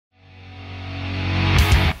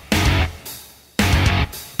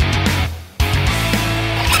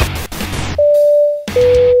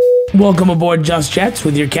Welcome aboard Just Jets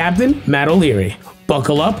with your captain, Matt O'Leary.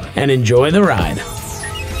 Buckle up and enjoy the ride.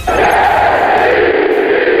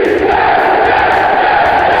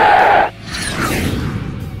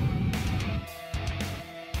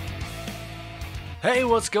 Hey,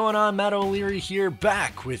 what's going on? Matt O'Leary here,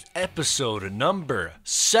 back with episode number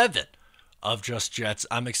 7 of Just Jets.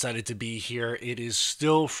 I'm excited to be here. It is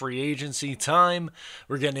still free agency time.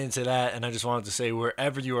 We're getting into that, and I just wanted to say,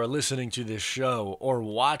 wherever you are listening to this show or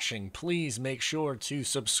watching, please make sure to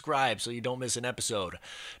subscribe so you don't miss an episode.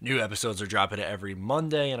 New episodes are dropping every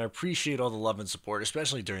Monday, and I appreciate all the love and support,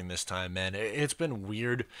 especially during this time, man. It's been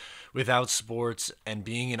weird without sports and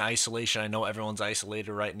being in isolation. I know everyone's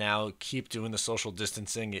isolated right now. Keep doing the social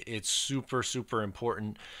distancing. It's super, super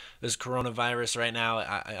important. This coronavirus right now,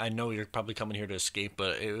 I know you're probably coming here to escape,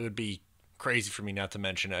 but it would be crazy for me not to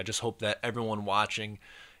mention it. I just hope that everyone watching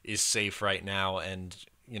is safe right now, and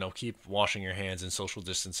keep washing your hands and social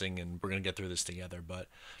distancing, and we're going to get through this together. But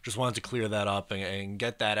just wanted to clear that up and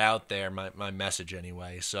get that out there, my message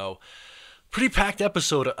anyway. So pretty packed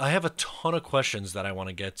episode. I have a ton of questions that I want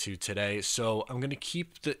to get to today, so I'm going to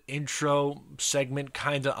keep the intro segment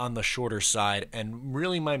kind of on the shorter side, and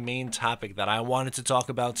really my main topic that I wanted to talk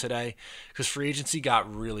about today, because free agency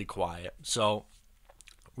got really quiet. So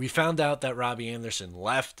we found out that Robby Anderson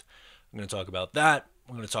left. I'm going to talk about that.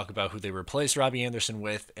 I'm going to talk about who they replaced Robby Anderson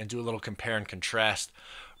with and do a little compare and contrast.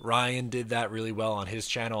 Ryan did that really well on his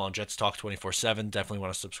channel on Jets Talk 24/7. Definitely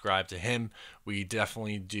want to subscribe to him. We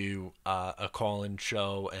definitely do a call-in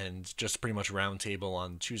show and just pretty much roundtable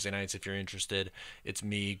on Tuesday nights if you're interested. It's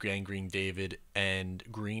me, Green David, and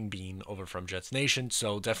Green Bean over from Jets Nation.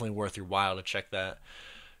 So definitely worth your while to check that.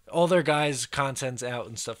 All their guys' content's out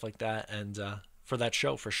and stuff like that, and for that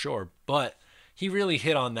show for sure. But he really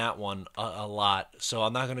hit on that one a lot, so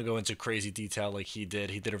I'm not going to go into crazy detail like he did.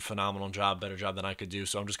 He did a phenomenal job, better job than I could do,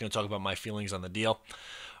 so I'm just going to talk about my feelings on the deal.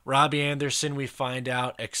 Robby Anderson, we find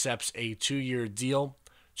out, accepts a 2-year deal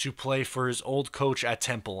to play for his old coach at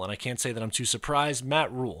Temple, and I can't say that I'm too surprised,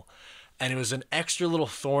 Matt Rule. And it was an extra little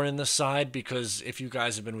thorn in the side because if you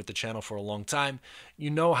guys have been with the channel for a long time, you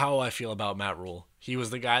know how I feel about Matt Rule. He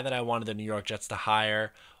was the guy that I wanted the New York Jets to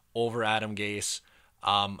hire over Adam Gase.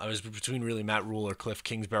 I was between really Matt Rule or Cliff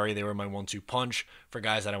Kingsbury. They were my 1-2 punch for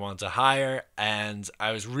guys that I wanted to hire, and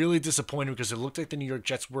I was really disappointed because it looked like the New York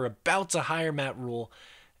Jets were about to hire Matt Rule,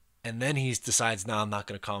 and then he decides, no, I'm not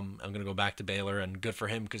going to come. I'm going to go back to Baylor, and good for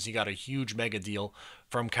him because he got a huge mega deal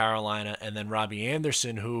from Carolina. And then Robby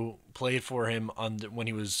Anderson, who played for him when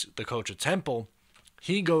he was the coach at Temple,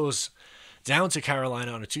 he goes down to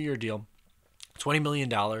Carolina on a 2-year deal. $20 million,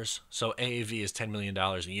 so AAV is $10 million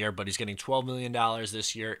a year, but he's getting $12 million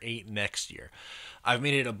this year, $8 next year. I've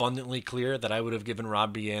made it abundantly clear that I would have given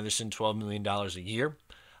Robby Anderson $12 million a year.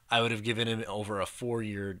 I would have given him over a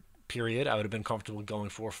 4-year period. I would have been comfortable going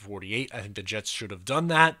for 48. I think the Jets should have done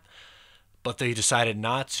that, but they decided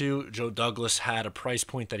not to. Joe Douglas had a price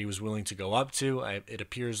point that he was willing to go up to. It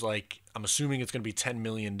appears like, I'm assuming it's going to be $10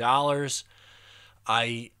 million.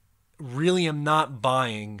 I really am not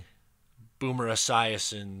buying Boomer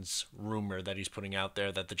Esiason's rumor that he's putting out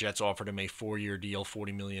there that the Jets offered him a 4-year deal,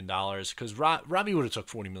 $40 million, because Robby would have took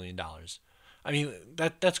 $40 million. I mean,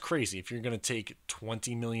 that's crazy. If you're going to take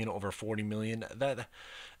 $20 million over $40 million,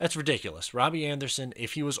 that's ridiculous. Robby Anderson,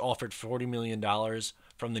 if he was offered $40 million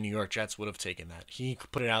from the New York Jets, would have taken that. He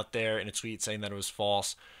put it out there in a tweet saying that it was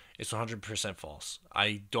false. It's 100% false.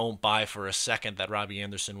 I don't buy for a second that Robby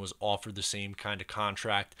Anderson was offered the same kind of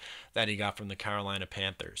contract that he got from the Carolina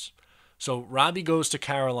Panthers. So Robby goes to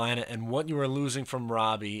Carolina, and what you are losing from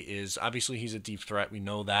Robby is, obviously he's a deep threat. We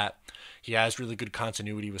know that. He has really good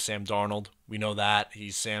continuity with Sam Darnold. We know that.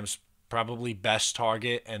 He's Sam's probably best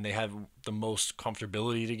target, and they have the most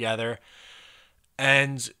comfortability together.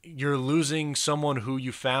 And you're losing someone who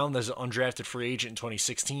you found as an undrafted free agent in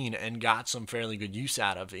 2016 and got some fairly good use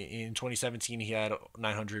out of. In 2017, he had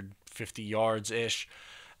 950 yards-ish.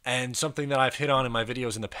 And something that I've hit on in my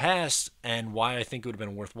videos in the past, and why I think it would have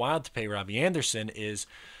been worthwhile to pay Robby Anderson, is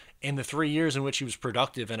in the 3 years in which he was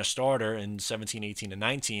productive and a starter in 17, 18, and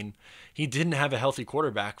 19, he didn't have a healthy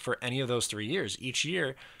quarterback for any of those 3 years. Each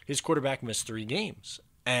year, his quarterback missed 3 games.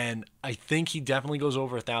 And I think he definitely goes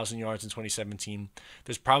over 1,000 yards in 2017.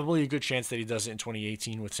 There's probably a good chance that he does it in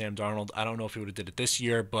 2018 with Sam Darnold. I don't know if he would have did it this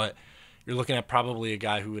year, but you're looking at probably a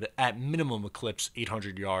guy who would at minimum eclipse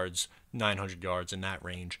 800 yards, 900 yards in that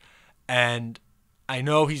range. And I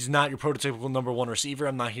know he's not your prototypical number one receiver.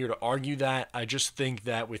 I'm not here to argue that. I just think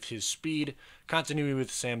that with his speed, continuity with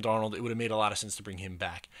Sam Darnold, it would have made a lot of sense to bring him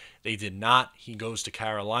back. They did not. He goes to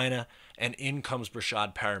Carolina, and in comes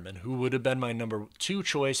Breshad Perriman, who would have been my number 2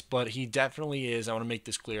 choice, but he definitely is. I want to make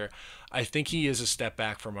this clear. I think he is a step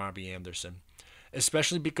back from Robby Anderson,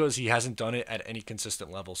 especially because he hasn't done it at any consistent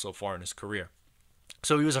level so far in his career.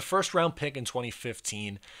 So he was a first-round pick in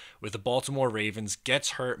 2015 with the Baltimore Ravens,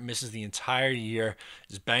 gets hurt, misses the entire year,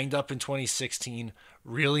 is banged up in 2016,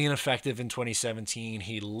 really ineffective in 2017.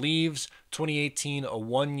 He leaves 2018, a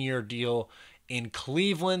one-year deal. In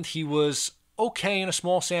Cleveland, he was okay in a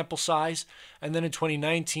small sample size, and then in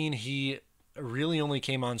 2019, he really only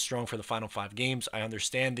came on strong for the final 5 games. I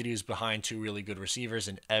understand that he was behind 2 really good receivers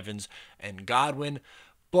in Evans and Godwin,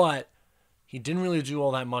 but he didn't really do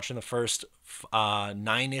all that much in the first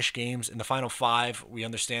 9-ish games. In the final 5, we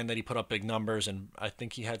understand that he put up big numbers, and I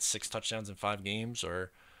think he had 6 touchdowns in 5 games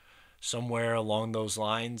or somewhere along those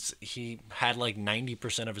lines. He had like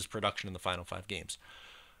 90% of his production in the final 5 games.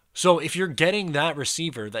 So if you're getting that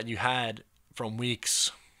receiver that you had from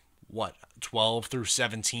weeks, 12 through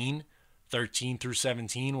 17, 13 through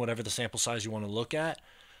 17, whatever the sample size you want to look at,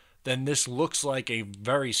 then this looks like a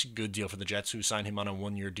very good deal for the Jets, who signed him on a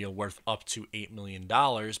one-year deal worth up to $8 million.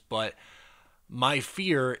 But my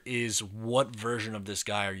fear is, what version of this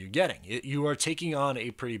guy are you getting? You are taking on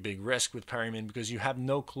a pretty big risk with Perryman because you have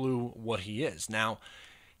no clue what he is. Now,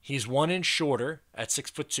 he's 1 inch shorter at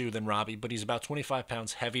 6'2" than Robby, but he's about 25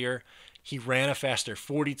 pounds heavier. He ran a faster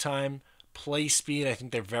 40 time. Play speed, I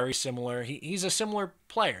think they're very similar. He's a similar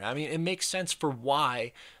player. I mean, it makes sense for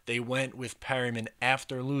why they went with Perryman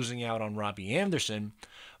after losing out on Robby Anderson.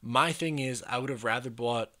 My thing is, I would have rather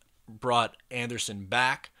brought Anderson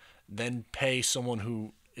back than pay someone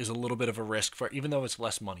who is a little bit of a risk for, even though it's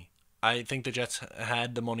less money. I think the Jets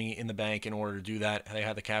had the money in the bank in order to do that. They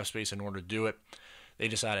had the cap space in order to do it. They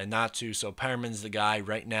decided not to, so Perriman's the guy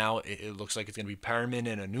right now. It looks like it's going to be Perriman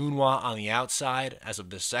and Enunwa on the outside as of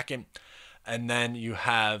this second. And then you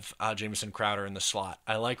have Jamison Crowder in the slot.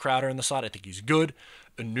 I like Crowder in the slot. I think he's good.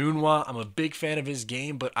 Enunwa, I'm a big fan of his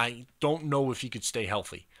game, but I don't know if he could stay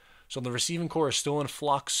healthy. So the receiving core is still in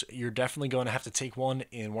flux. You're definitely going to have to take one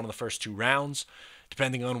in one of the first 2 rounds,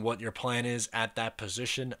 depending on what your plan is at that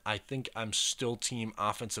position. I think I'm still team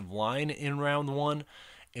offensive line in round 1.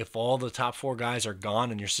 If all the top 4 guys are gone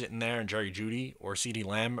and you're sitting there and Jerry Jeudy or CeeDee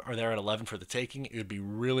Lamb are there at 11 for the taking, it would be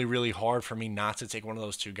really, really hard for me not to take one of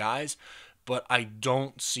those 2 guys. But I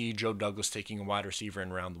don't see Joe Douglas taking a wide receiver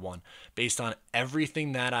in round 1. Based on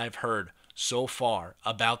everything that I've heard so far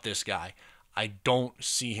about this guy, I don't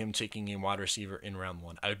see him taking a wide receiver in round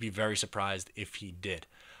 1. I would be very surprised if he did.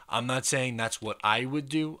 I'm not saying that's what I would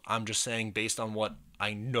do. I'm just saying, based on what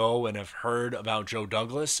I know and have heard about Joe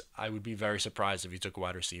Douglas, I would be very surprised if he took a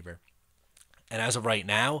wide receiver. And as of right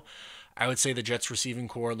now, I would say the Jets receiving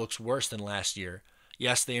core looks worse than last year.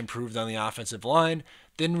 Yes, they improved on the offensive line.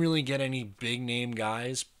 Didn't really get any big name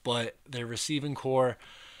guys, but their receiving core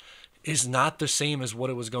is not the same as what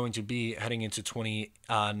it was going to be heading into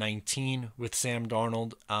 2019 with Sam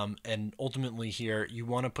Darnold. And ultimately here, you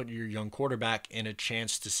want to put your young quarterback in a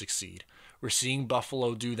chance to succeed. We're seeing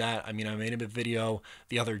Buffalo do that. I mean, I made a video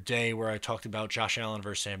the other day where I talked about Josh Allen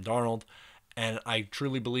versus Sam Darnold. And I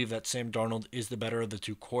truly believe that Sam Darnold is the better of the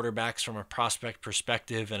 2 quarterbacks from a prospect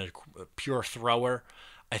perspective and a pure thrower.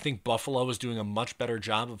 I think Buffalo is doing a much better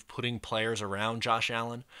job of putting players around Josh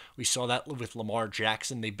Allen. We saw that with Lamar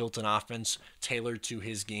Jackson. They built an offense tailored to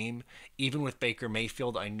his game. Even with Baker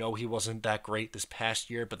Mayfield, I know he wasn't that great this past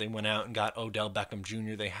year, but they went out and got Odell Beckham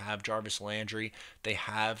Jr. They have Jarvis Landry. They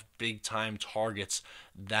have big-time targets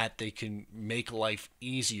that they can make life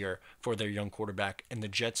easier for their young quarterback. And the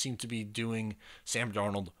Jets seem to be doing Sam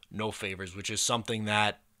Darnold no favors, which is something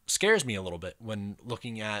that scares me a little bit when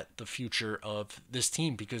looking at the future of this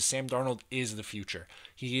team, because Sam Darnold is the future.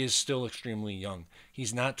 He is still extremely young.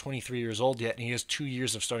 He's not 23 years old yet, and he has 2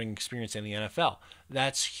 years of starting experience in the NFL.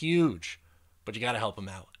 That's huge, but you got to help him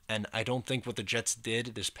out. And I don't think what the Jets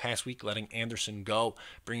did this past week, letting Anderson go,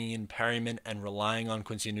 bringing in Perryman, and relying on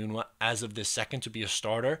Quincy Enunwa as of this second to be a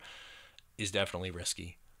starter, is definitely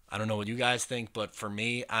risky. I don't know what you guys think, but for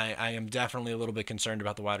me, I am definitely a little bit concerned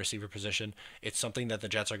about the wide receiver position. It's something that the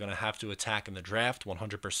Jets are going to have to attack in the draft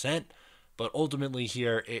 100%, but ultimately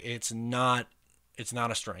here, it's not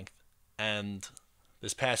a strength. And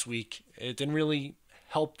this past week, it didn't really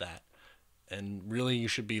help that. And really, you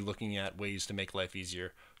should be looking at ways to make life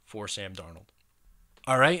easier for Sam Darnold.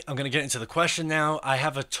 All right, I'm going to get into the question now. I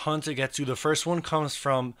have a ton to get to. The first one comes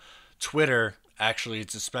from Twitter Actually,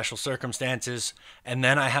 it's a special circumstances. And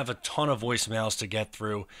then I have a ton of voicemails to get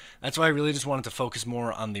through. That's why I really just wanted to focus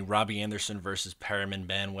more on the Robby Anderson versus Perriman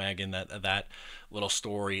bandwagon, that little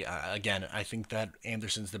story. Again, I think that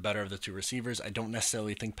Anderson's the better of the two receivers. I don't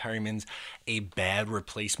necessarily think Perryman's a bad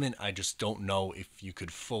replacement. I just don't know if you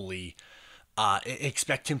could fully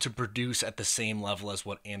expect him to produce at the same level as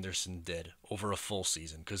what Anderson did over a full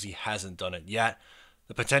season, because he hasn't done it yet.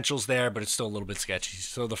 The potential's there, but it's still a little bit sketchy.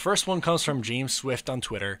 So the first one comes from James Swift on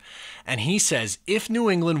Twitter, and he says, if New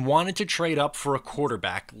England wanted to trade up for a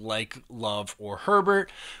quarterback like Love or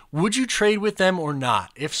Herbert, would you trade with them or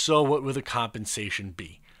not? If so, what would the compensation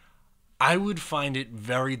be? I would find it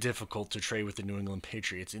very difficult to trade with the New England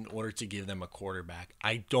Patriots in order to give them a quarterback.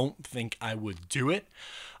 I don't think I would do it.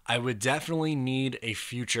 I would definitely need a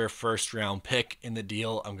future first-round pick in the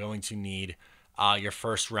deal. I'm going to need your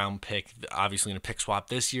first-round pick, obviously in a pick swap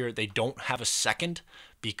this year. They don't have a second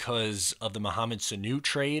because of the Mohamed Sanu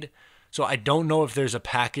trade. So I don't know if there's a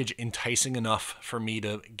package enticing enough for me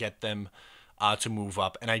to get them to move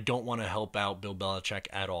up. And I don't want to help out Bill Belichick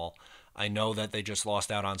at all. I know that they just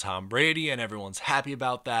lost out on Tom Brady, and everyone's happy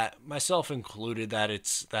about that, myself included, that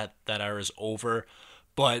it's that era's over.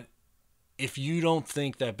 But if you don't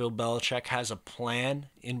think that Bill Belichick has a plan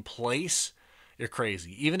in place, you're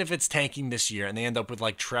crazy. Even if it's tanking this year and they end up with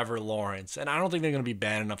like Trevor Lawrence, and I don't think they're going to be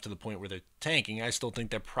bad enough to the point where they're tanking. I still think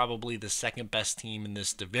they're probably the second best team in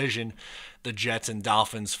this division. The Jets and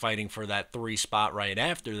Dolphins fighting for that 3 spot right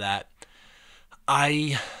after that.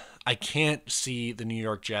 I can't see the New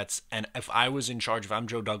York Jets, and if I was in charge, if I'm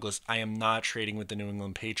Joe Douglas, I am not trading with the New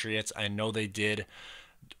England Patriots. I know they did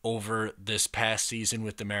over this past season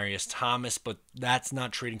with Demaryius Thomas, but that's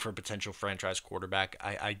not trading for a potential franchise quarterback.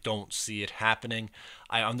 I don't see it happening.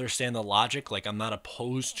 I understand the logic. Like, I'm not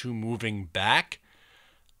opposed to moving back.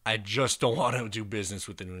 I just don't want to do business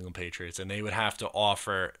with the New England Patriots, and they would have to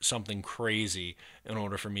offer something crazy in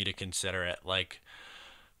order for me to consider it. Like,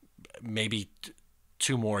 maybe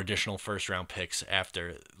 2 more additional first-round picks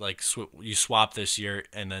after, like, you swap this year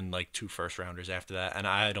and then, like, 2 first-rounders after that. And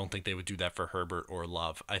I don't think they would do that for Herbert or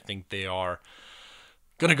Love. I think they are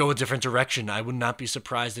going to go a different direction. I would not be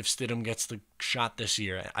surprised if Stidham gets the shot this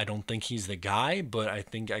year. I don't think he's the guy, but I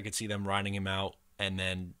think I could see them riding him out and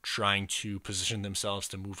then trying to position themselves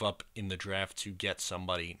to move up in the draft to get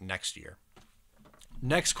somebody next year.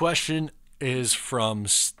 Next question is from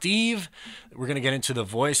Steve. We're going to get into the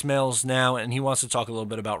voicemails now, and he wants to talk a little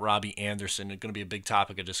bit about Robby Anderson. It's going to be a big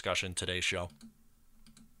topic of discussion today's show.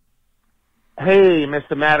 Hey,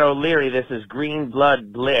 Mr. Matt O'Leary, this is Green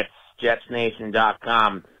Blood Blitz,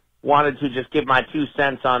 JetsNation.com. Wanted to just give my 2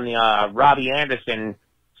 cents on the Robby Anderson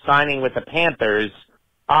signing with the Panthers.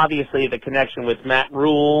 Obviously, the connection with Matt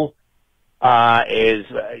Rule has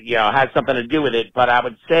something to do with it, but I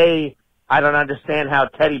would say I don't understand how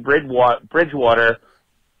Teddy Bridgewater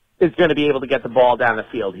is going to be able to get the ball down the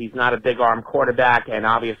field. He's not a big arm quarterback, and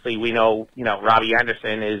obviously we know, Robby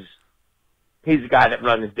Anderson he's the guy that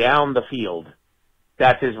runs down the field.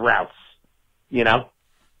 That's his routes,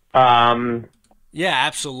 Yeah,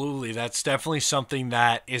 absolutely. That's definitely something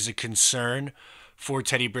that is a concern for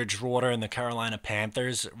Teddy Bridgewater and the Carolina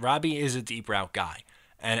Panthers. Robby is a deep route guy,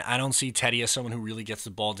 and I don't see Teddy as someone who really gets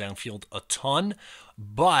the ball downfield a ton,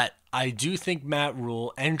 but I do think Matt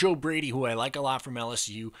Rule and Joe Brady, who I like a lot from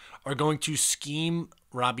LSU, are going to scheme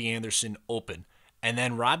Robby Anderson open. And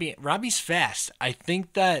then Robbie's fast. I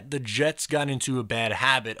think that the Jets got into a bad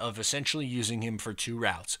habit of essentially using him for 2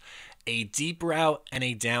 routes, a deep route and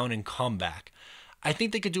a down and comeback. I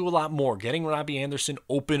think they could do a lot more. Getting Robby Anderson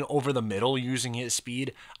open over the middle using his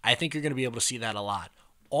speed, I think you're going to be able to see that a lot.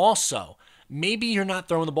 Also, maybe you're not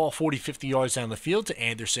throwing the ball 40, 50 yards down the field to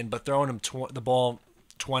Anderson, but throwing him the ball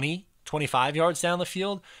 20, 25 yards down the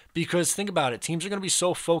field, because think about it, teams are going to be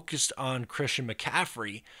so focused on Christian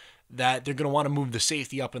McCaffrey that they're going to want to move the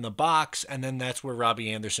safety up in the box, and then that's where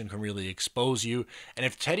Robby Anderson can really expose you. And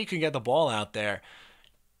if Teddy can get the ball out there,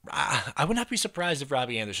 I would not be surprised if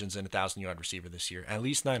Robby Anderson's an 1,000-yard receiver this year. At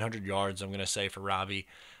least 900 yards, I'm going to say, for Robby.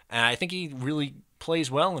 And I think he really plays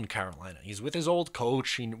well in Carolina. He's with his old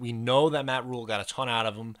coach. We know that Matt Rule got a ton out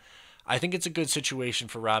of him. I think it's a good situation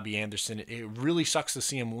for Robby Anderson. It really sucks to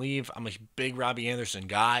see him leave. I'm a big Robby Anderson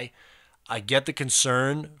guy. I get the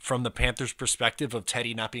concern from the Panthers' perspective of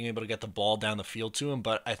Teddy not being able to get the ball down the field to him,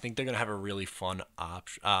 but I think they're going to have a really fun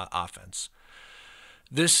offense.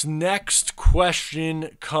 This next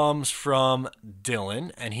question comes from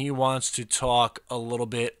Dylan, and he wants to talk a little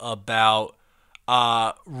bit about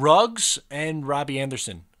Ruggs and Robby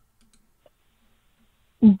Anderson.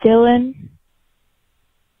 Dylan,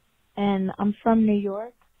 and I'm from New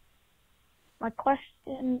York. My question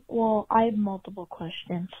question. Well, I have multiple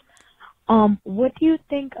questions. What do you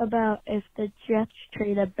think about if the Jets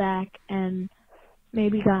traded back and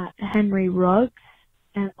maybe got Henry Ruggs?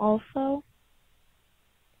 And also,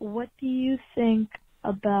 what do you think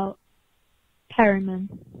about Perriman?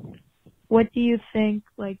 What do you think,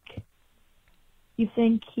 you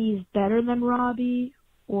think he's better than Robby?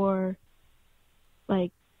 Or, do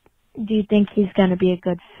you think he's going to be a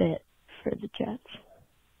good fit for the Jets?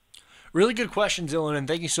 Really good question, Dylan, and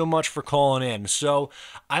thank you so much for calling in. So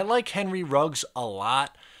I like Henry Ruggs a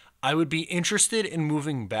lot. I would be interested in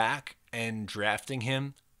moving back and drafting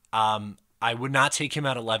him. I would not take him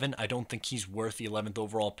at 11. I don't think he's worth the 11th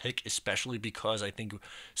overall pick, especially because I think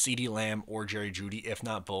CeeDee Lamb or Jerry Jeudy, if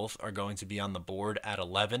not both, are going to be on the board at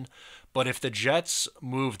 11. But if the Jets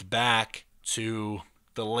moved back to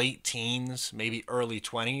the late teens, maybe early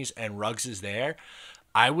 20s, and Ruggs is there,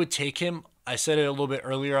 I would take him. I said it a little bit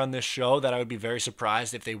earlier on this show that I would be very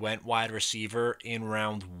surprised if they went wide receiver in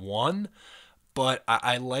round 1. But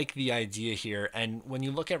I like the idea here. And when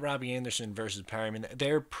you look at Robby Anderson versus Perriman,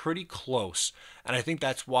 they're pretty close. And I think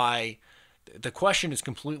that's why the question is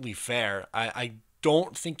completely fair. I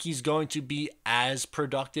don't think he's going to be as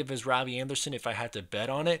productive as Robby Anderson if I had to bet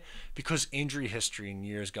on it, because injury history in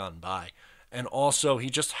years gone by. And also, he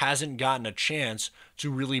just hasn't gotten a chance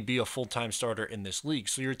to really be a full-time starter in this league.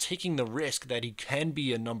 So you're taking the risk that he can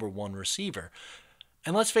be a number 1 receiver.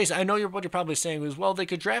 And let's face it, I know what you're probably saying is, well, they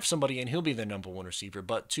could draft somebody and he'll be the number 1 receiver.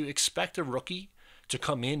 But to expect a rookie to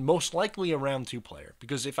come in, most likely a round 2 player.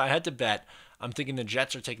 Because if I had to bet, I'm thinking the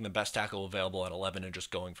Jets are taking the best tackle available at 11 and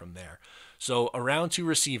just going from there. So a round 2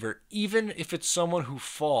 receiver, even if it's someone who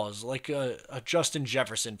falls, like a Justin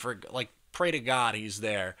Jefferson, for pray to God he's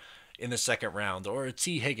there in the second round, or a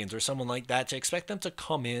T. Higgins or someone like that, to expect them to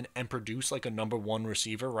come in and produce like a number 1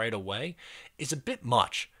 receiver right away is a bit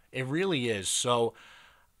much. It really is. So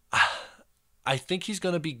I think he's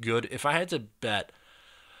going to be good. If I had to bet,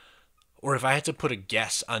 or if I had to put a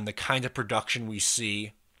guess on the kind of production we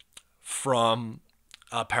see from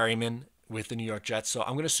Perriman with the New York Jets, so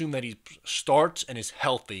I'm going to assume that he starts and is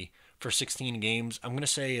healthy for 16 games. I'm going to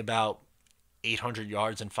say about 800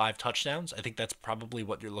 yards and 5 touchdowns. I think that's probably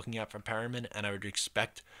what you're looking at from Perriman, and I would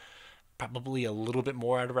expect probably a little bit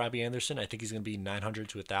more out of Robby Anderson. I think he's going to be 900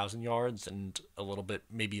 to 1,000 yards and a little bit,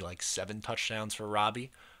 maybe like 7 touchdowns for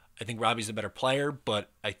Robby. I think Robbie's a better player, but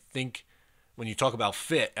I think when you talk about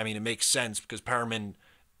fit, I mean, it makes sense because Perriman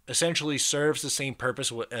essentially serves the same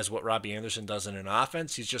purpose as what Robby Anderson does in an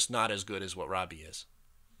offense. He's just not as good as what Robby is.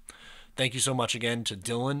 Thank you so much again to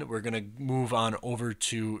Dylan. We're going to move on over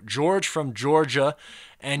to George from Georgia,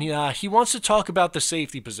 and he wants to talk about the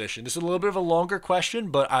safety position. This is a little bit of a longer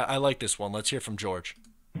question, but I like this one. Let's hear from George.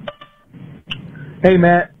 Hey,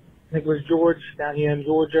 Matt. I think it was George down here in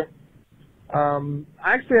Georgia. I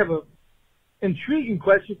actually have an intriguing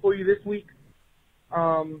question for you this week.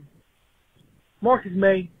 Marcus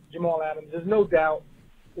May, Jamal Adams, there's no doubt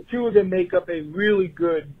the two of them make up a really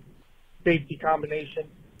good safety combination.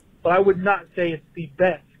 But I would not say it's the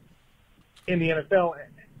best in the NFL.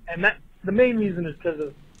 And that the main reason is because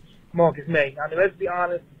of Marcus May. I mean, let's be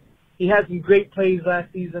honest. He had some great plays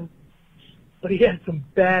last season, but he had some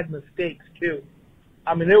bad mistakes, too.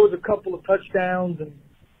 I mean, there was a couple of touchdowns and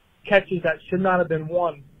catches that should not have been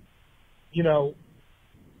won,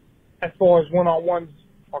 as far as one-on-ones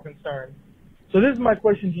are concerned. So this is my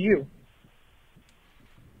question to you.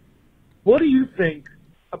 What do you think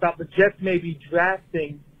about the Jets maybe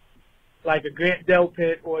drafting like a Grant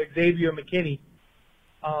Delpit or Xavier McKinney?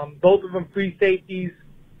 Both of them free safeties.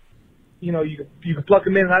 You could pluck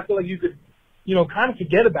them in, and I feel like you could, kind of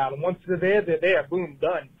forget about them. Once they're there, they're there. Boom,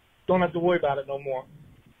 done. Don't have to worry about it no more.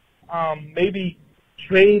 Maybe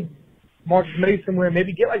trade Marcus May somewhere,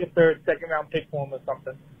 maybe get like a third, second-round pick for him or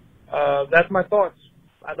something. That's my thoughts.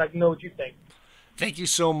 I'd like to know what you think. Thank you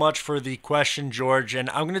so much for the question, George,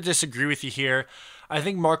 and I'm going to disagree with you here. I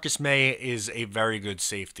think Marcus May is a very good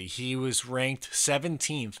safety. He was ranked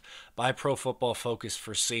 17th by Pro Football Focus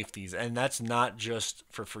for safeties, and that's not just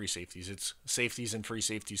for free safeties. It's safeties and free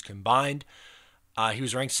safeties combined. He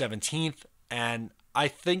was ranked 17th, and I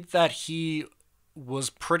think that he was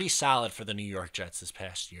pretty solid for the New York Jets this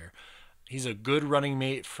past year. He's a good running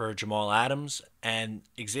mate for Jamal Adams, and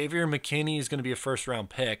Xavier McKinney is going to be a first-round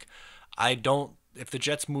pick. If the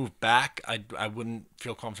Jets move back, I wouldn't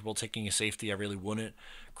feel comfortable taking a safety. I really wouldn't.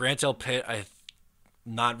 Grant Delpit, I'm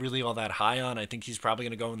not really all that high on. I think he's probably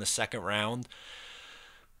going to go in the second round.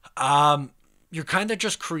 You're kind of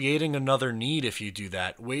just creating another need if you do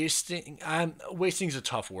that. Wasting is a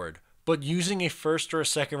tough word, but using a first or a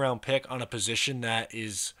second round pick on a position that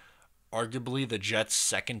is arguably the Jets'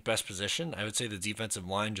 second best position. I would say the defensive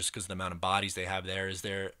line, just because the amount of bodies they have there, is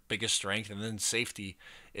their biggest strength, and then safety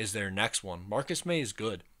is their next one. Marcus May is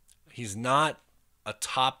good. He's not a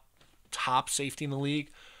top safety in the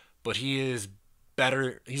league, but he is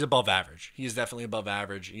better. He's above average. He is definitely above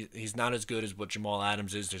average. He's not as good as what Jamal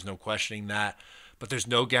Adams is. There's no questioning that. But there's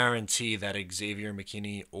no guarantee that Xavier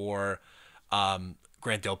McKinney or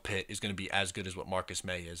Grant Delpit is going to be as good as what Marcus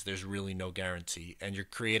May is. There's really no guarantee. And you're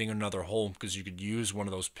creating another hole because you could use one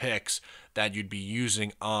of those picks that you'd be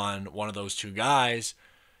using on one of those two guys,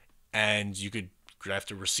 and you could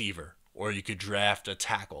draft a receiver or you could draft a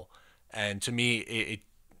tackle. And to me,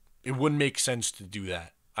 it wouldn't make sense to do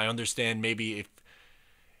that. I understand maybe if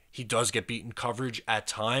he does get beaten coverage at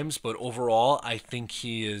times, but overall, I think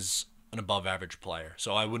he is an above-average player.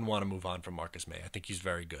 So I wouldn't want to move on from Marcus May. I think he's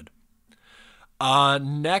very good.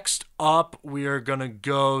 Next up, we are going to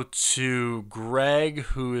go to Greg,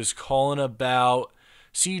 who is calling about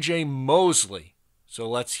C.J. Mosley. So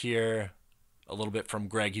let's hear a little bit from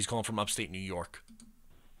Greg. He's calling from upstate New York.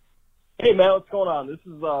 Hey, man, what's going on? This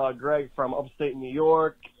is Greg from upstate New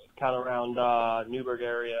York, kind of around Newburgh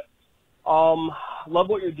area. Love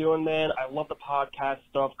what you're doing, man. I love the podcast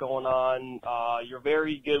stuff going on. You're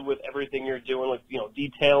very good with everything you're doing, like,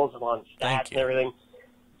 details and on stats and everything.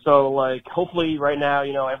 So, like, hopefully right now,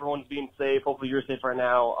 everyone's being safe. Hopefully you're safe right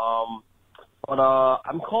now. But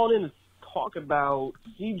I'm calling in to talk about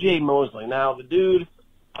C.J. Mosley. Now, the dude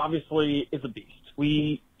obviously is a beast.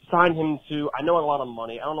 We signed him to, I know, a lot of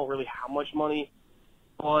money. I don't know really how much money,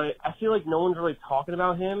 but I feel like no one's really talking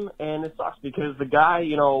about him, and it sucks because the guy,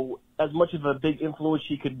 as much of a big influence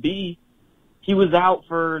he could be, he was out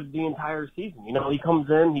for the entire season. He comes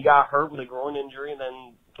in, he got hurt with a groin injury, and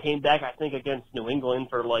then came back, I think, against New England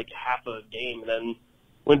for like half a game, and then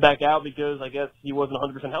went back out because I guess he wasn't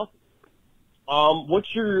 100% healthy. What's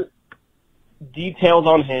your details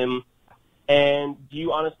on him, and do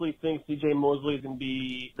you honestly think C.J. Mosley is going to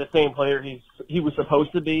be the same player he was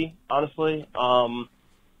supposed to be, honestly?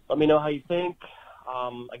 Let me know how you think.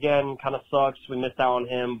 Again, kind of sucks. We missed out on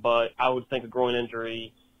him, but I would think a groin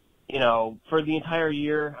injury, for the entire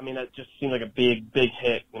year, that just seems like a big, big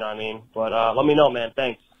hit, you know what I mean? But let me know, man.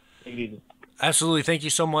 Thanks. Take it easy. Absolutely. Thank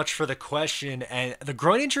you so much for the question. And the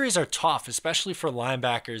groin injuries are tough, especially for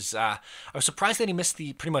linebackers. I was surprised that he missed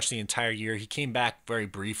pretty much the entire year. He came back very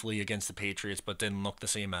briefly against the Patriots, but didn't look the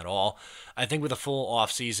same at all. I think with a full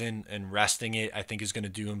offseason and resting it, I think is going to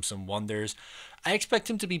do him some wonders. I expect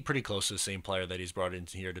him to be pretty close to the same player that he's brought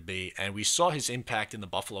into here to be. And we saw his impact in the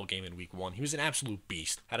Buffalo game in week 1. He was an absolute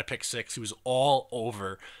beast. Had a pick 6. He was all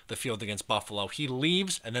over the field against Buffalo. He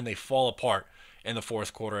leaves, and then they fall apart in the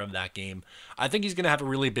fourth quarter of that game. I think he's going to have a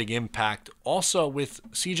really big impact. Also, with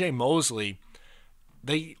C.J. Mosley,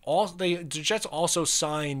 the Jets also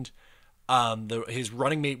signed his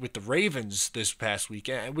running mate with the Ravens this past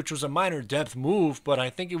weekend, which was a minor depth move, but I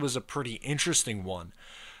think it was a pretty interesting one.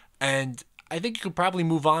 And I think you could probably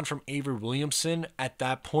move on from Avery Williamson at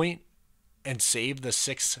that point and save the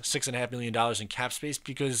 $6.5 million in cap space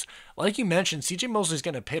because, like you mentioned, C.J. Mosley's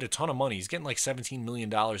getting paid a ton of money. He's getting like $17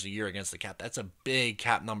 million a year against the cap. That's a big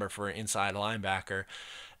cap number for an inside linebacker.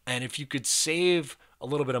 And if you could save a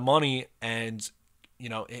little bit of money and,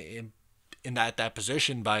 in that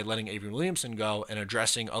position by letting Avery Williamson go and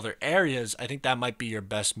addressing other areas, I think that might be your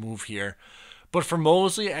best move here. But for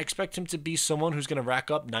Mosley, I expect him to be someone who's going to rack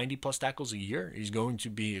up 90-plus tackles a year. He's going to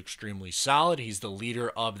be extremely solid. He's the leader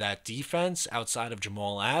of that defense outside of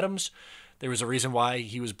Jamal Adams. There was a reason why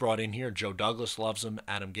he was brought in here. Joe Douglas loves him.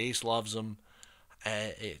 Adam Gase loves him.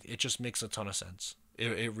 It just makes a ton of sense.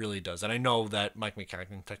 It really does. And I know that Mike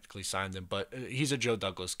McCagnon technically signed him, but he's a Joe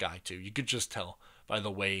Douglas guy, too. You could just tell by the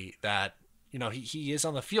way that he is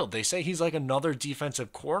on the field. They say he's like another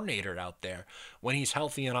defensive coordinator out there when he's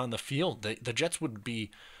healthy and on the field. The Jets would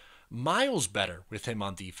be miles better with him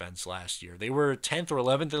on defense last year. They were 10th or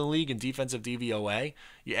 11th in the league in defensive DVOA.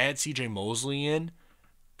 You add C.J. Mosley in,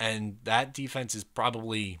 and that defense is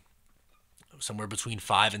probably somewhere between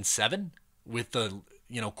 5 and 7 with the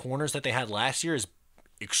corners that they had last year is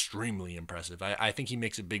extremely impressive. I think he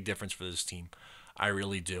makes a big difference for this team. I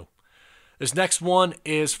really do. This next one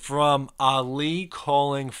is from Ali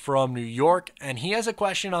calling from New York, and he has a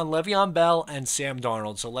question on Le'Veon Bell and Sam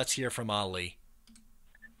Darnold. So let's hear from Ali.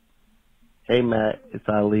 Hey, Matt. It's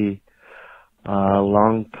Ali.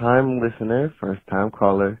 Long-time listener, first-time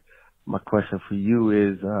caller. My question for you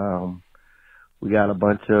is we got a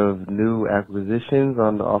bunch of new acquisitions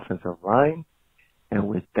on the offensive line, and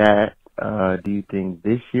with that, do you think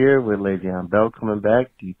this year with Le'Veon Bell coming back,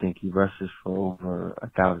 do you think he rushes for over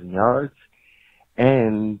 1,000 yards?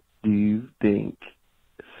 And do you think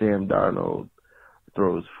Sam Darnold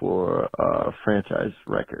throws for a franchise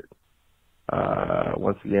record.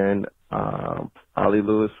 Once again, Ollie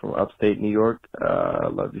Lewis from upstate New York.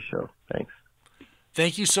 Love your show. Thanks.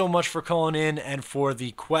 Thank you so much for calling in and for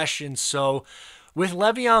the question. So with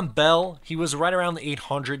Le'Veon Bell, he was right around the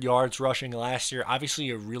 800 yards rushing last year. Obviously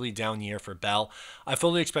a really down year for Bell. I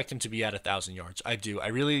fully expect him to be at 1,000 yards. I do.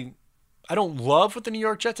 I don't love what the New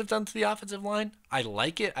York Jets have done to the offensive line. I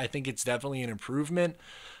like it. I think it's definitely an improvement.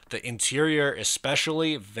 The interior,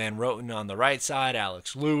 especially Van Roten on the right side,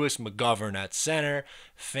 Alex Lewis, McGovern at center,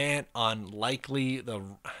 Fant on likely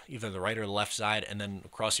either the right or the left side, and then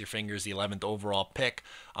cross your fingers, the 11th overall pick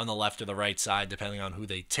on the left or the right side, depending on who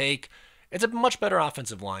they take. It's a much better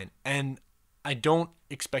offensive line, and I don't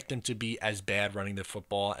expect them to be as bad running the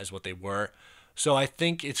football as what they were. So I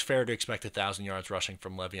think it's fair to expect 1,000 yards rushing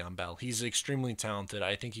from Le'Veon Bell. He's extremely talented.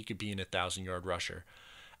 I think he could be an 1,000-yard rusher.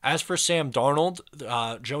 As for Sam Darnold,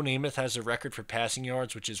 Joe Namath has a record for passing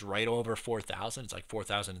yards, which is right over 4,000. It's like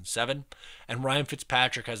 4,007. And Ryan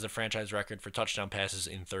Fitzpatrick has the franchise record for touchdown passes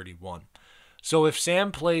in 31. So if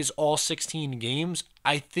Sam plays all 16 games,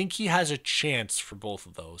 I think he has a chance for both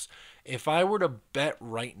of those. If I were to bet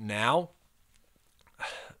right now,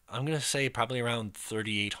 I'm going to say probably around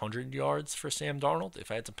 3,800 yards for Sam Darnold, if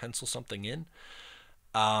I had to pencil something in.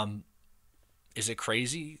 Is it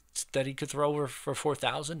crazy that he could throw for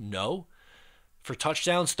 4,000? No. For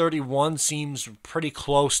touchdowns, 31 seems pretty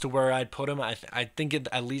close to where I'd put him. I think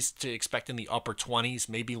at least to expect in the upper 20s,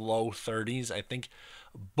 maybe low 30s. I think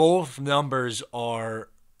both numbers are,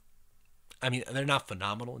 they're not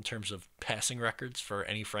phenomenal in terms of passing records for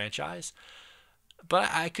any franchise. But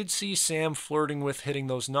I could see Sam flirting with hitting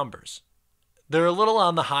those numbers. They're a little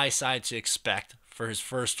on the high side to expect for his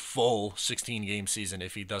first full 16-game season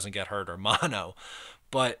if he doesn't get hurt or mono.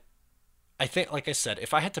 But I think, like I said,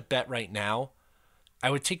 if I had to bet right now,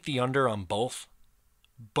 I would take the under on both,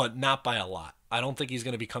 but not by a lot. I don't think he's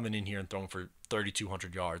going to be coming in here and throwing for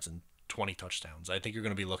 3,200 yards and 20 touchdowns. I think you're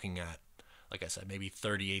going to be looking at, like I said, maybe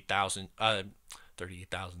 38,000, that'd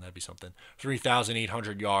be something,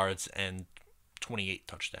 3,800 yards and 28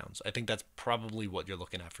 touchdowns. I think that's probably what you're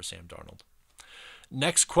looking at for Sam Darnold.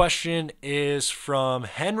 Next question is from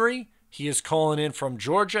Henry. He is calling in from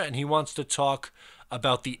Georgia, and he wants to talk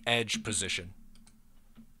about the edge position.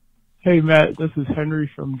 Hey, Matt, this is Henry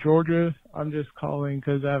from Georgia. I'm just calling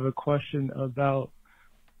because I have a question about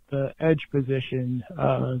the edge position.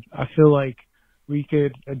 I feel like we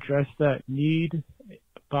could address that need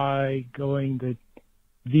by going the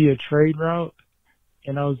via trade route.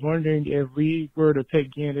 And I was wondering if we were to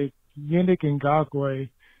pick Yannick Ngakoue,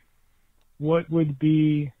 what would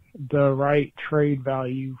be the right trade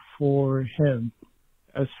value for him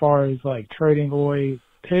as far as like trading away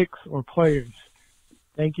picks or players?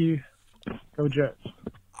 Thank you. Go Jets.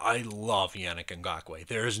 I love Yannick Ngakoue.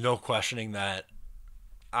 There is no questioning that.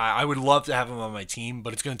 I would love to have him on my team,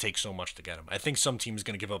 but it's going to take so much to get him. I think some team is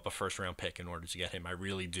going to give up a first-round pick in order to get him. I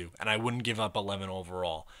really do. And I wouldn't give up 11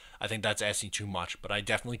 overall. I think that's asking too much. But I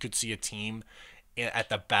definitely could see a team at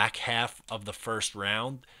the back half of the first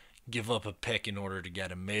round give up a pick in order to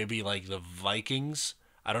get him. Maybe like the Vikings.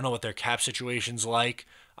 I don't know what their cap situation's like.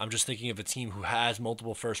 I'm just thinking of a team who has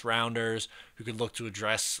multiple first-rounders who could look to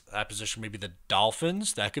address that position. Maybe the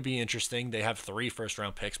Dolphins. That could be interesting. They have 3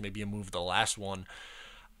 first-round picks. Maybe a move the last one.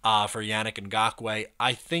 For Yannick Ngakoue,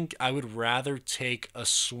 I think I would rather take a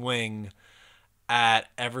swing at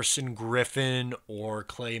Everson Griffin or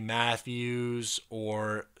Clay Matthews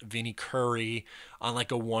or Vinny Curry on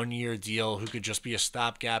like a 1-year deal who could just be a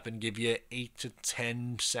stopgap and give you 8 to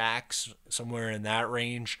 10 sacks, somewhere in that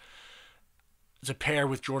range, to pair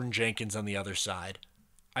with Jordan Jenkins on the other side.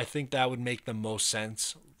 I think that would make the most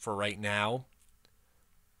sense for right now.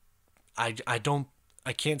 I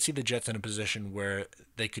can't see the Jets in a position where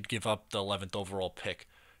they could give up the 11th overall pick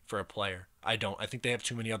for a player. I don't. I think they have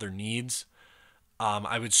too many other needs.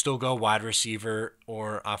 I would still go wide receiver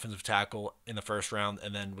or offensive tackle in the first round,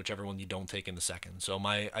 and then whichever one you don't take in the second. So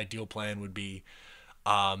my ideal plan would be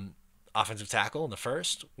offensive tackle in the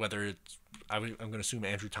first, whether it's, I'm going to assume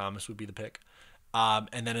Andrew Thomas would be the pick.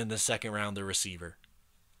 And then in the second round, the receiver.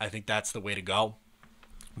 I think that's the way to go.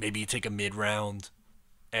 Maybe you take a mid-round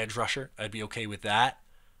edge rusher. I'd be okay with that.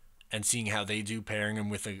 And seeing how they do, pairing him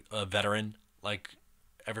with a veteran like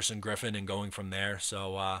Everson Griffin and going from there.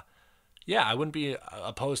 So, yeah, I wouldn't be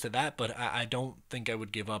opposed to that, but I don't think I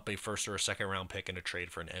would give up a first or a second round pick in a trade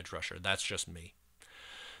for an edge rusher. That's just me.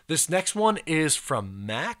 This next one is from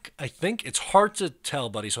Mac. I think it's hard to tell,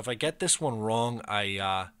 buddy. So if I get this one wrong,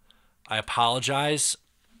 I apologize.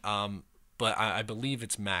 But I believe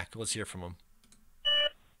it's Mac. Let's hear from him.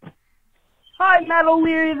 Hi, Matt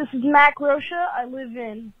O'Leary. This is Mac Rocha. I live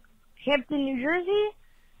in Hampton, New Jersey.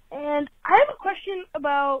 And I have a question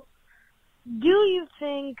about, do you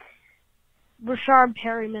think Breshad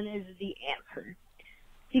Perriman is the answer?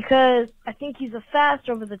 Because I think he's a fast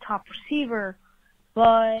over-the-top receiver,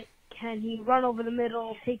 but can he run over the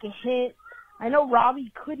middle, take a hit? I know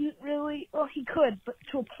Robby couldn't really. Well, he could, but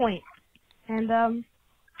to a point. And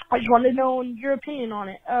I just wanted to know your opinion on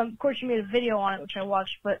it. Of course, you made a video on it, which I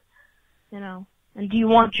watched, but, and do you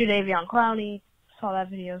want Jadeveon Clowney? Saw that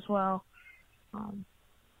video as well.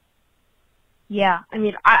 Yeah, I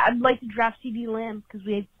mean, I'd like to draft CD Lamb because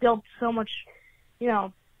we built so much,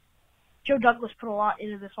 Joe Douglas put a lot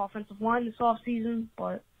into this offensive line this offseason,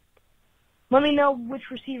 but let me know which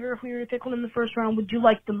receiver, if we were to pick one in the first round, would you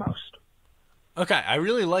like the most? Okay, I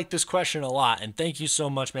really like this question a lot, and thank you so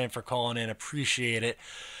much, man, for calling in. Appreciate it.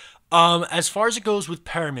 As far as it goes with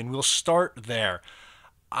Perriman, we'll start there.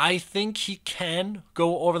 I think he can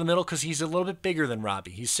go over the middle because he's a little bit bigger than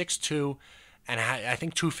Robby. He's 6'2", and I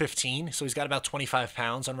think 215, so he's got about 25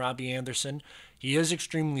 pounds on Robby Anderson. He is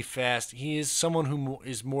extremely fast. He is someone who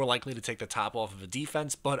is more likely to take the top off of a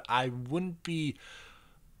defense, but I wouldn't be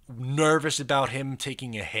nervous about him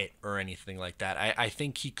taking a hit or anything like that. I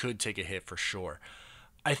think he could take a hit for sure.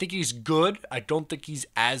 I think he's good. I don't think he's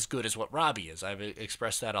as good as what Robby is. I've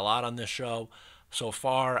expressed that a lot on this show so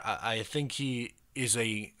far. I think he is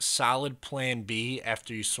a solid plan B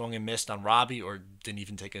after you swung and missed on Robby or didn't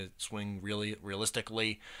even take a swing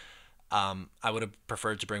realistically. I would have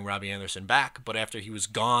preferred to bring Robby Anderson back, but after he was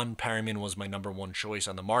gone, Perriman was my number one choice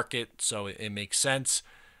on the market, so it makes sense.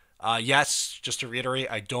 Yes, just to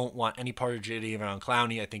reiterate, I don't want any part of Jadeveon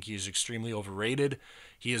Clowney. I think he is extremely overrated.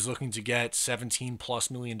 He is looking to get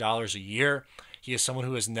 $17+ million a year. He is someone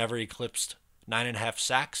who has never eclipsed 9.5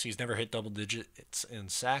 sacks. He's never hit double digits in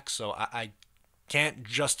sacks, so I can't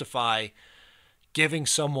justify giving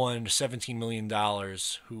someone $17 million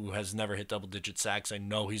who has never hit double-digit sacks. I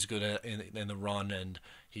know he's good in the run, and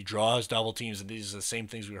he draws double teams, and these are the same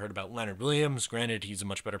things we heard about Leonard Williams. Granted, he's a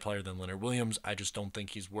much better player than Leonard Williams. I just don't think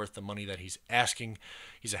he's worth the money that he's asking.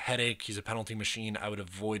 He's a headache. He's a penalty machine. I would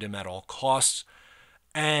avoid him at all costs.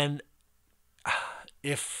 And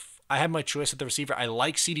if I had my choice at the receiver, I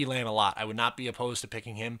like CeeDee Lamb a lot. I would not be opposed to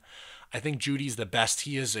picking him. I think Judy's the best.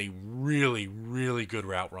 He is a really, really good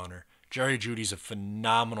route runner. Jerry Judy's a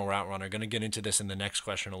phenomenal route runner. Going to get into this in the next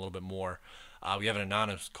question a little bit more. We have an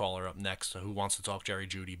anonymous caller up next who wants to talk Jerry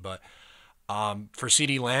Judy. But for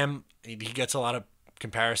CeeDee Lamb, he gets a lot of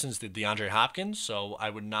comparisons to DeAndre Hopkins, so I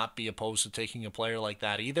would not be opposed to taking a player like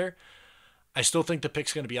that either. I still think the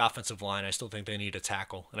pick's going to be offensive line. I still think they need a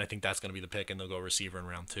tackle, and I think that's going to be the pick, and they'll go receiver in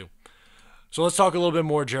round 2. So let's talk a little bit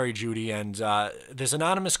more Jerry Judy, and this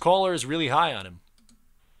anonymous caller is really high on him.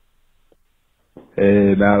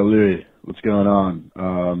 Hey, Matt O'Leary, what's going on?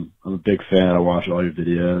 I'm a big fan. I watch all your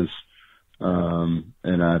videos,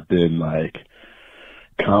 and I've been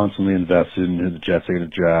constantly invested in who the Jets are going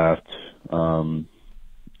to draft,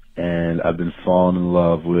 and I've been falling in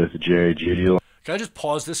love with Jerry Judy. Can I just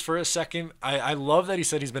pause this for a second? I love that he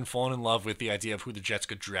said he's been falling in love with the idea of who the Jets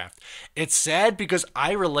could draft. It's sad because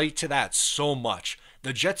I relate to that so much.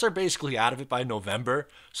 The Jets are basically out of it by November,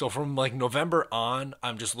 so from November on,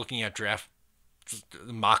 I'm just looking at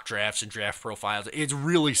mock drafts and draft profiles. It's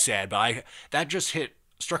really sad, but that just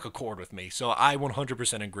struck a chord with me. So I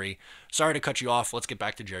 100% agree. Sorry to cut you off. Let's get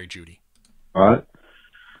back to Jerry Judy. All right.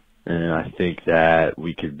 And I think that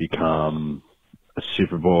we could become a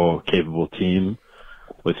Super Bowl capable team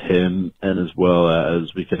with him, and as well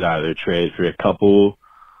as we could either trade for a couple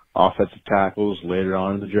offensive tackles later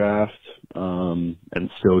on in the draft, and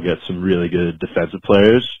still get some really good defensive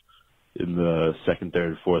players in the second,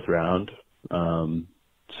 third, fourth round.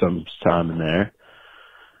 Some time in there.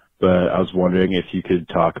 But I was wondering if you could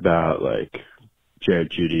talk about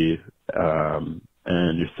Jared Judy, and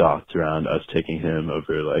your thoughts around us taking him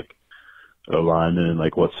over a lineman,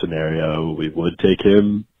 what scenario we would take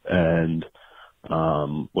him, and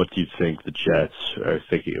what do you think the Jets are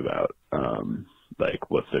thinking about?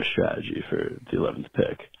 What's their strategy for the 11th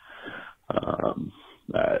pick?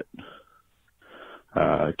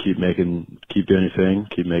 Keep doing your thing,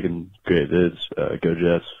 keep making great vids. Go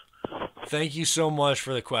Jets. Thank you so much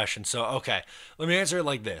for the question. So, okay, let me answer it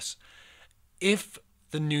like this. If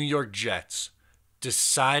the New York Jets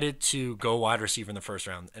decided to go wide receiver in the first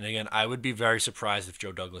round, and again, I would be very surprised if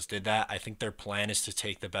Joe Douglas did that. I think their plan is to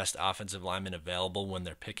take the best offensive lineman available when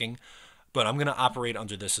they're picking, but I'm going to operate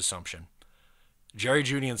under this assumption. Jerry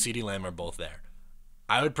Judy and CeeDee Lamb are both there.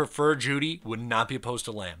 I would prefer Judy, would not be opposed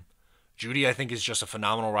to Lamb. Judy, I think, is just a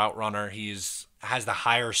phenomenal route runner. He has the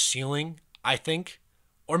higher ceiling, I think,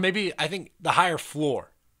 Or maybe I think the higher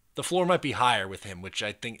floor. The floor might be higher with him, which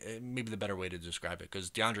I think maybe the better way to describe it, because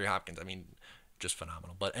DeAndre Hopkins, I mean, just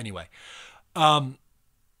phenomenal. But anyway,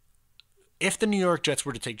 if the New York Jets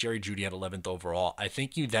were to take Jerry Jeudy at 11th overall, I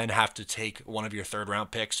think you then have to take one of your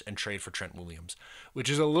third-round picks and trade for Trent Williams, which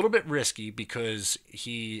is a little bit risky because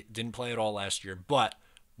he didn't play at all last year. But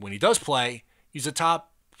when he does play, he's a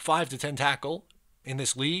top 5 to 10 tackle in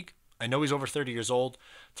this league. I know he's over 30 years old.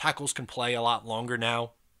 Tackles can play a lot longer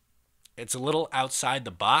now. It's a little outside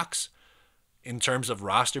the box in terms of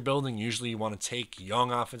roster building. Usually you want to take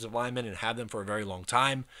young offensive linemen and have them for a very long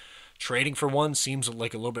time. Trading for one seems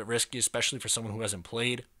like a little bit risky, especially for someone who hasn't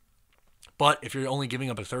played. But if you're only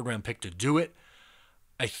giving up a third-round pick to do it,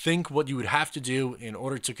 I think what you would have to do in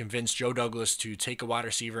order to convince Joe Douglas to take a wide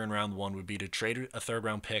receiver in round 1 would be to trade a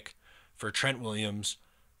third-round pick for Trent Williams,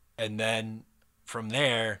 and then from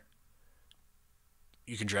there,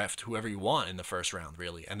 you can draft whoever you want in the first round,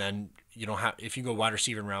 really. And then you don't have, if you go wide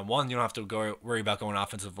receiver in round 1, you don't have to worry about going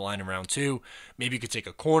offensive line in round 2. Maybe you could take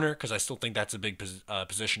a corner, because I still think that's a big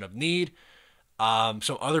position of need.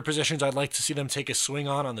 Some other positions I'd like to see them take a swing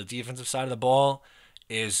on the defensive side of the ball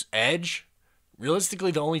is edge.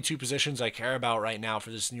 Realistically, the only 2 positions I care about right now for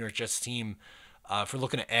this New York Jets team, for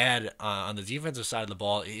looking to add on the defensive side of the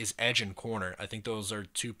ball, is edge and corner. I think those are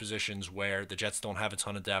 2 positions where the Jets don't have a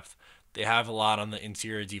ton of depth. They have a lot on the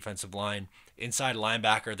interior defensive line. Inside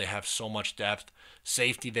linebacker, they have so much depth.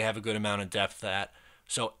 Safety, they have a good amount of depth at.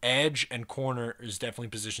 So edge and corner is definitely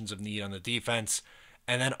positions of need on the defense.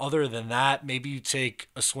 And then other than that, maybe you take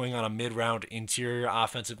a swing on a mid-round interior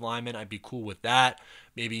offensive lineman. I'd be cool with that.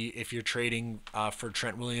 Maybe if you're trading for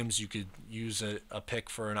Trent Williams, you could use a pick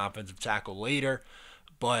for an offensive tackle later.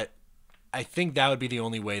 But I think that would be the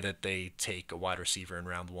only way that they take a wide receiver in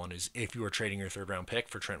round 1, is if you are trading your third-round pick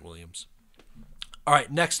for Trent Williams. All right,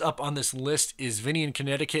 next up on this list is Vinny in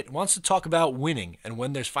Connecticut. Wants to talk about winning and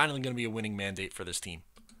when there's finally going to be a winning mandate for this team.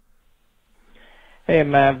 Hey,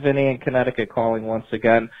 Matt, Vinny in Connecticut calling once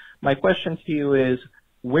again. My question to you is,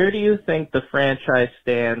 where do you think the franchise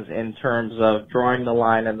stands in terms of drawing the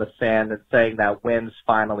line in the sand and saying that wins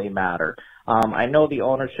finally matter? I know the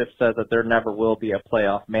ownership says that there never will be a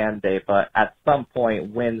playoff mandate, but at some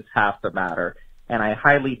point wins have to matter. And I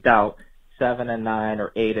highly doubt 7-9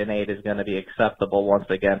 or 8-8 is going to be acceptable once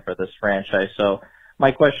again for this franchise. So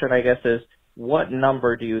my question, I guess, is what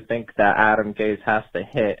number do you think that Adam Gase has to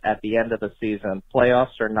hit at the end of the season,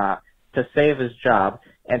 playoffs or not, to save his job?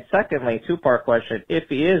 And secondly, 2-part question, if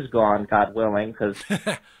he is gone, God willing, because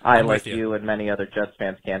I, like you and many other Jets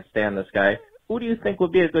fans, can't stand this guy, who do you think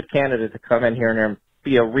would be a good candidate to come in here and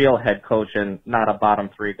be a real head coach and not a bottom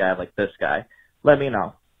 3 guy like this guy? Let me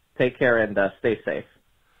know. Take care and stay safe.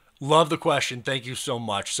 Love the question. Thank you so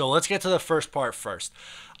much. So let's get to the first part first.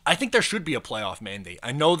 I think there should be a playoff mandate.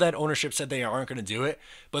 I know that ownership said they aren't going to do it,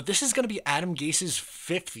 but this is going to be Adam Gase's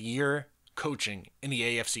 5th year coaching in the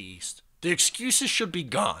AFC East. The excuses should be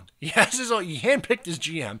gone. He handpicked his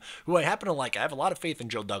GM, who I happen to like. I have a lot of faith in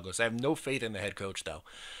Joe Douglas. I have no faith in the head coach, though.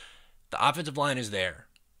 The offensive line is there.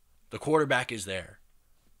 The quarterback is there.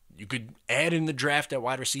 You could add in the draft at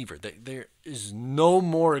wide receiver. There is no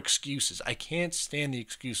more excuses. I can't stand the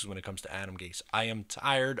excuses when it comes to Adam Gase. I am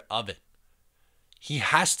tired of it. He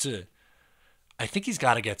has to. I think he's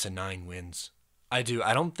got to get to 9 wins. I do.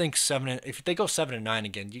 I don't think 7. If they go 7-9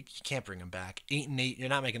 again, you can't bring him back. 8-8. You're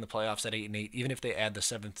not making the playoffs at 8-8. Even if they add the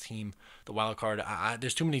 7th team, the wild card.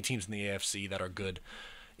 There's too many teams in the AFC that are good.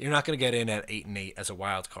 You're not going to get in at 8-8 as a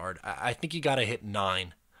wild card. I think you got to hit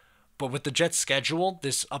 9. But with the Jets' schedule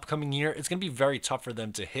this upcoming year, it's going to be very tough for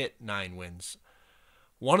them to hit 9 wins.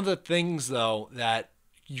 One of the things, though, that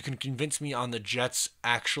you can convince me on the Jets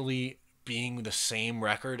actually being the same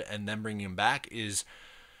record and then bringing him back is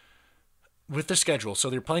with the schedule. So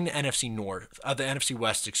they're playing the NFC the NFC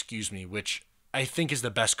West, which I think is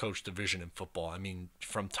the best coach division in football. I mean,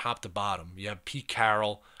 from top to bottom. You have Pete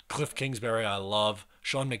Carroll, Cliff Kingsbury, I love.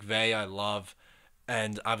 Sean McVay, I love.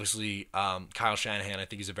 And obviously, Kyle Shanahan, I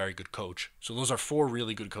think he's a very good coach. So those are 4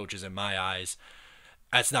 really good coaches in my eyes.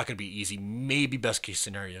 That's not going to be easy. Maybe best case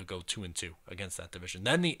scenario, go 2-2 against that division.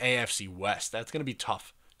 Then the AFC West, that's going to be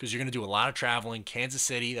tough because you're going to do a lot of traveling. Kansas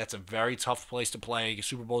City, that's a very tough place to play.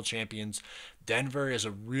 Super Bowl champions. Denver is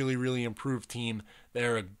a really, really improved team.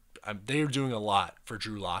 They're doing a lot for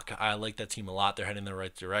Drew Lock. I like that team a lot. They're heading in the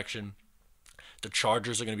right direction. The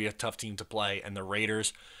Chargers are going to be a tough team to play, and the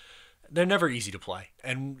Raiders, they're never easy to play.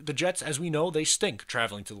 And the Jets, as we know, they stink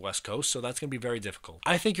traveling to the West Coast, so that's going to be very difficult.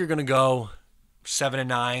 I think you're going to go 7-9,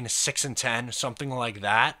 6-10, something like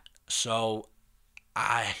that. So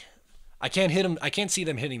I I can't see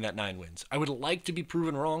them hitting that 9 wins. I would like to be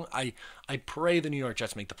proven wrong. I pray the New York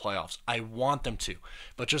Jets make the playoffs. I want them to.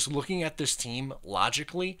 But just looking at this team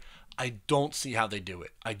logically, I don't see how they do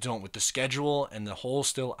it. I don't. With the schedule and the whole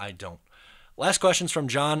still, I don't. Last question's from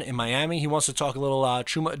John in Miami. He wants to talk a little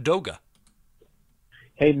Chuma Edoga.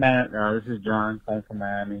 Hey, Matt. This is John calling from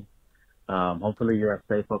Miami. Hopefully you're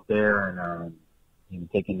safe up there and you're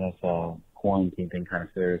taking this quarantine thing kind of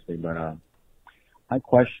seriously. But my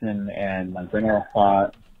question and my general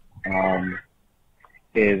thought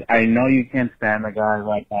is, I know you can't stand the guy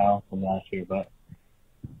right now from last year, but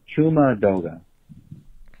Chuma Edoga,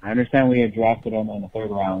 I understand we had drafted him in the 3rd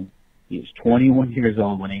round. He was 21 years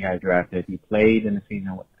old when he got drafted. He played in the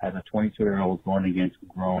season as a 22-year-old going against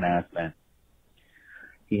grown-ass men.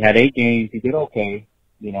 He had 8 games. He did okay,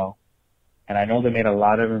 you know. And I know they made a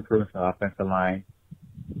lot of improvements on the offensive line.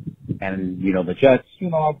 And, you know, the Jets, you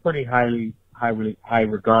know, are pretty high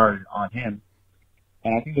regard on him.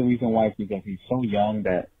 And I think the reason why is because he's so young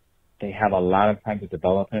that they have a lot of time to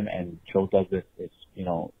develop him, and Joe does this, you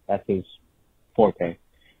know, that's his forte.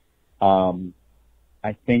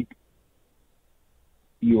 I think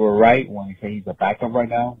you were right when you say he's a backup right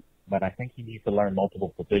now, but I think he needs to learn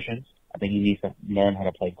multiple positions. I think he needs to learn how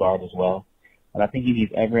to play guard as well. And I think he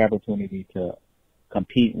needs every opportunity to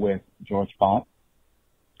compete with George Font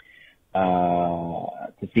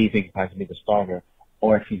to see if he can possibly be the starter.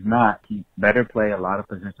 Or if he's not, he better play a lot of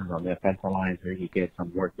positions on the offensive line so he can get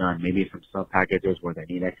some work done. Maybe some sub-packages where they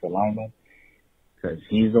need extra linemen. Because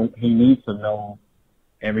he needs to know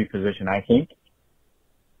every position, I think,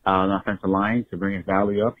 on the offensive line to bring his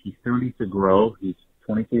value up. He still needs to grow. He's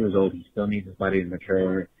 22 years old. He still needs his body to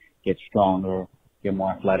mature, get stronger, get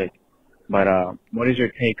more athletic. But what is your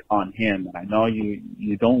take on him? And I know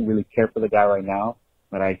you don't really care for the guy right now,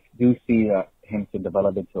 but I do see him to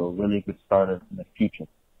develop into a really good starter in the future,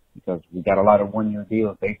 because we got a lot of one-year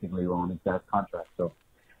deals basically on his guy's contract. So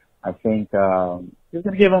I think you're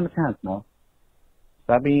going to give him a chance, no?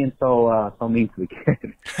 Stop being so mean to the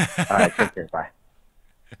kid. All right, take care. Bye.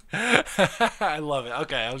 I love it.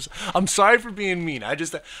 Okay, I'm sorry for being mean. I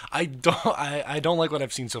don't like what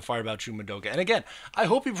I've seen so far about Chuma Edoga. And again, I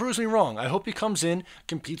hope he proves me wrong. I hope he comes in,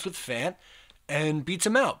 competes with Fant, and beats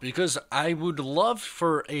him out, because I would love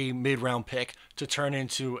for a mid-round pick to turn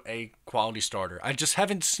into a quality starter. I just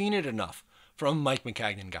haven't seen it enough from Mike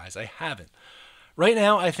Maccagnan, guys. I haven't. Right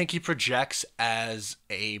now, I think he projects as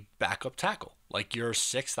a backup tackle, like your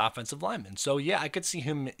 6th offensive lineman. So yeah, I could see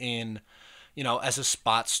him in, you know, as a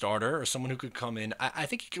spot starter or someone who could come in. I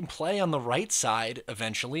think he can play on the right side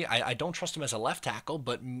eventually. I don't trust him as a left tackle,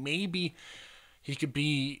 but maybe he could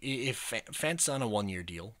be, if Fant's on a 1-year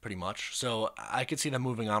deal, pretty much. So I could see them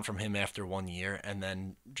moving on from him after 1 year and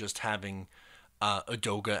then just having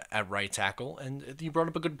Edoga at right tackle. And you brought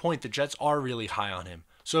up a good point. The Jets are really high on him.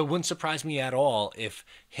 So it wouldn't surprise me at all if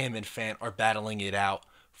him and Fant are battling it out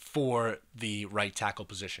for the right tackle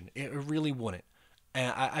position. It really wouldn't.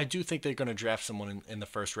 And I do think they're going to draft someone in the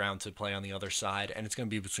 1st round to play on the other side, and it's going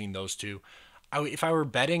to be between those two. If I were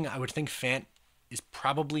betting, I would think Fant is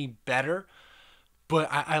probably better, but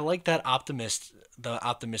I like that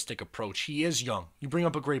optimistic approach. He is young. You bring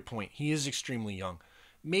up a great point. He is extremely young.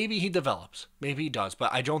 Maybe he develops. Maybe he does,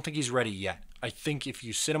 but I don't think he's ready yet. I think if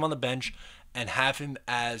you sit him on the bench and have him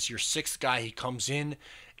as your 6th guy, he comes in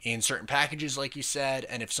certain packages, like you said,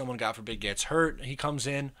 and if someone, God forbid, gets hurt, he comes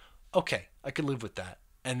in, okay, I could live with that.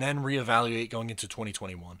 And then reevaluate going into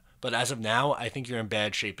 2021. But as of now, I think you're in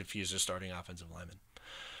bad shape if he's a starting offensive lineman.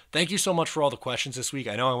 Thank you so much for all the questions this week.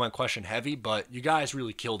 I know I went question heavy, but you guys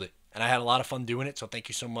really killed it. And I had a lot of fun doing it, so thank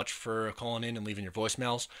you so much for calling in and leaving your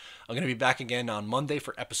voicemails. I'm going to be back again on Monday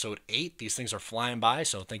for episode 8. These things are flying by,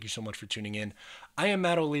 so thank you so much for tuning in. I am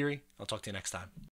Matt O'Leary. I'll talk to you next time.